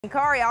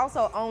Kari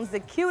also owns the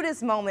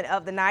cutest moment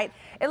of the night.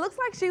 It looks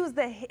like she was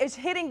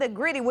hitting the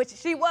griddy, which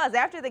she was.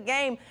 After the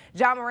game,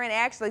 Morant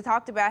actually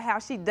talked about how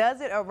she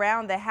does it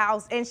around the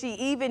house, and she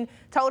even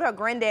told her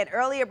granddad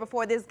earlier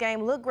before this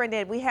game, look,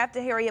 granddad, we have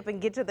to hurry up and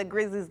get to the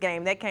Grizzlies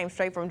game. That came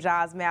straight from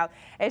Ja's mouth,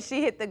 as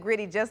she hit the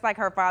griddy just like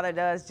her father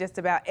does just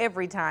about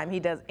every time he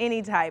does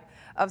any type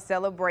of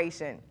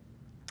celebration.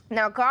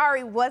 Now,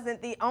 Kari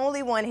wasn't the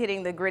only one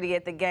hitting the griddy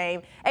at the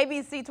game.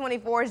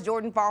 ABC24's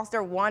Jordan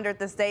Foster wandered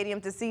the stadium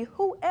to see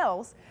who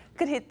else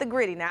could hit the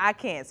griddy. Now, I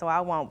can't, so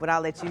I won't, but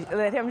I'll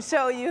let him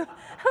show you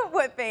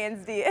what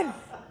fans did.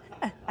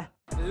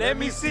 Let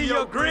me see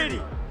your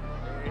griddy.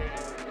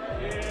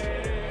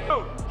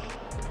 Look.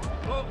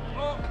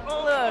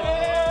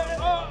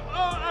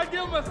 I give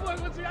him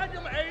I give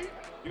him an 8.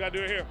 You gotta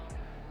do it here.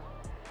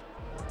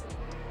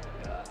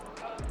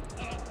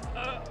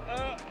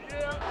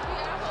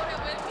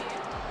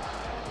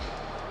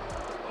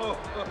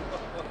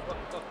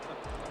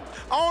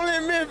 Only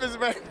in Memphis,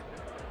 man.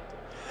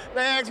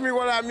 They ask me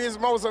what I miss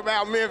most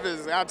about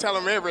Memphis. I tell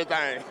them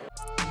everything.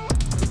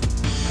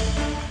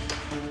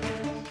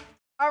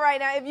 All right,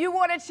 now, if you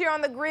want to cheer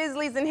on the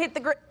Grizzlies and hit the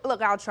griddy,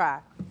 look, I'll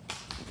try.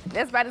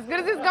 That's about as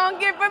good as it's going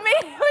to get for me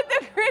with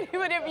the griddy.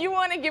 But if you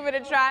want to give it a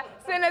try,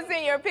 send us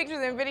in your pictures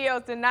and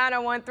videos to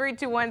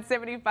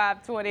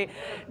 901-321-7520.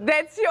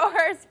 That's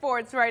your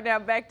sports right now.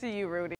 Back to you, Rudy.